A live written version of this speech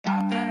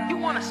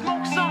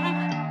wanna smoke something?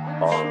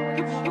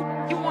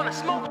 You wanna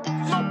smoke?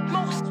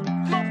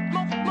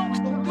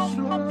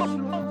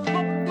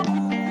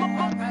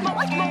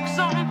 Smoke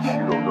something? You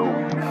don't know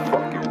who you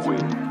fucking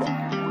with.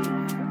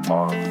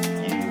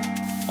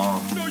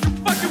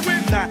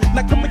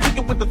 Now come and kick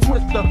it with the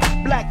twister.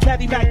 Black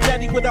caddy, Mac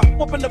daddy with a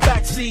whoop in the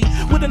backseat.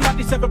 With a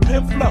 97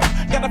 pin flow.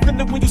 Got a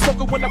feeling when you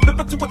smoke it when I flip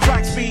it to a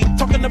track speed.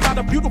 Talking about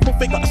a beautiful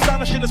figure,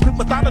 astonishing, it's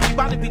mythology.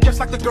 Body be just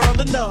like the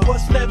girl in love.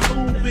 What's that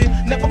moving?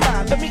 Never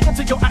mind, let me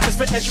enter your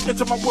atmosphere as you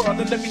enter my world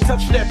and let me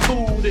touch that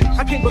booty.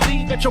 I can't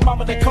believe that your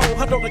mama that cold.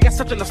 Her daughter got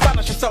such an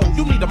astonishing soul.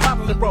 You need a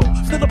modeling role.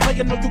 Still a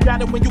player, know you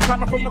got it when you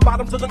climb from the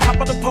bottom to the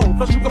top of the pole.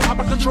 Plus you can pop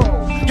a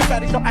control. Your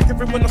body's so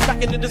accurate when I'm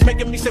stacking it. It's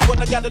making me say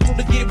what I gotta do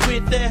to get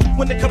with that.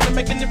 When it comes to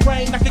making it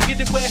rain, I can get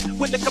it wet.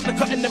 When it comes to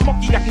cutting the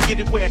monkey, I can get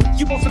it wet.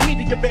 You want some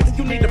media, baby,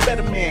 you need a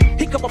better man.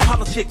 He cover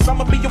politics,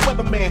 I'ma be your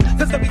weatherman.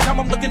 Cause every time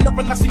I'm looking up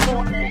and I see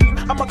more,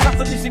 I'ma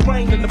constantly see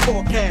rain in the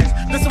forecast.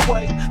 This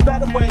away,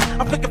 that away,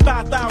 I'm picking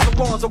 5,000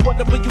 ones or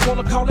whatever you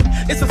wanna call it.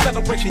 It's a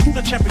celebration, you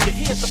the champion.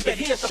 Here's the bet,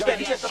 here's the bet,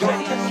 here's the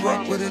bet. Gonna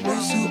walk with a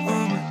new suit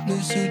on,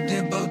 new suit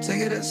Dimbo,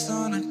 take it a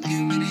sauna.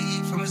 Give me the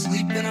heat from a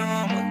sleep in a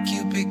armor.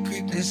 Cupid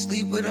creep, then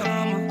sleep with a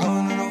armor.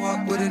 Going on a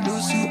walk with a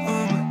new suit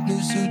on,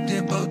 new suit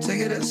Dimbo,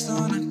 take it a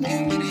sauna.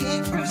 Give me the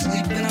heat from a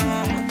sleep in a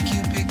armor.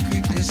 Cupid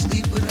creep, then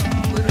sleep with a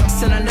armor.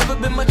 Said I never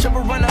been much of a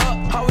runner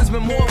up, always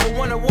been more of a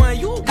one-on-one.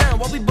 You down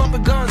while we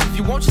bumping guns. If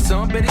you want you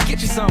some, better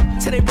get you some.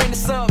 Till they bring the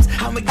subs,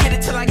 I'ma get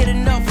it till I get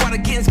enough. While the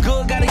getting's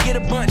good, gotta get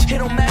a bunch. It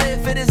don't matter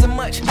if it isn't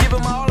much. Give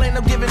them all, ain't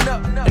no giving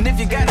up. And if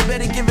you got it,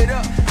 better give it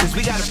up. Cause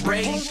we gotta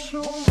spray.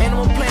 Ain't no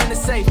one playing it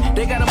safe,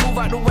 they gotta move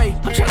out the way.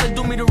 I'm trying to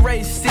do me the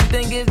race. See, the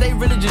thing is, they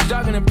really just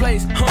jogging in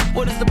place.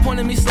 What is the point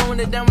of me slowing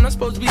it down when I'm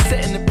supposed to be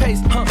setting the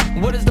pace?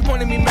 What is the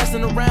point of me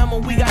messing around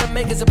when we gotta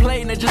make it a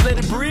play and just let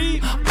it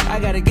breathe? I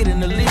gotta get in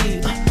the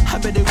lead. I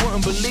bet they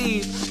wouldn't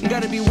believe.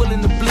 Gotta be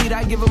willing to bleed.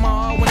 I give them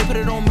all when they put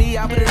it on me.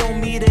 I put it on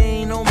me, they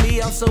ain't on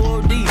me. I'm so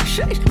OD.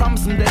 Shit,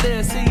 promise them that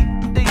they'll see.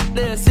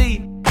 They'll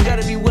see.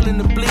 Gotta be willing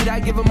to bleed. I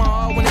give them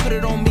all when they put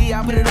it on me.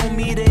 I put it on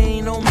me, they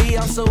ain't on me.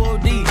 I'm so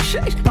OD.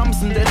 Shit, promise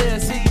them that they'll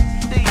see.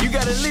 You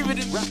gotta leave it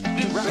in. Going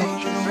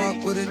on a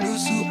walk with a new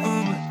suit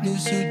on, new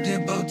suit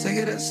Dimbo, take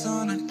it a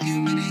sauna. Give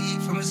me the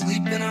heat from a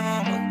sleep in a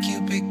armor.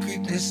 Cupid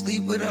creep, then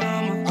sleep with a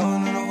armor.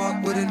 Going on a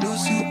walk with a new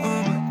suit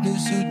on, new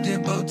suit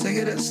Dimbo, take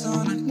it a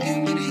sauna. Give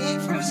me the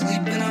heat from a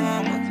sleep in a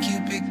armor.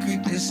 Cupid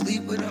creep, then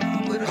sleep with a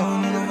armor. Going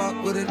on a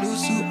walk with a new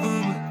suit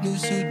on, new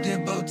suit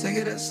Dimbo, take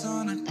it a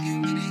sauna.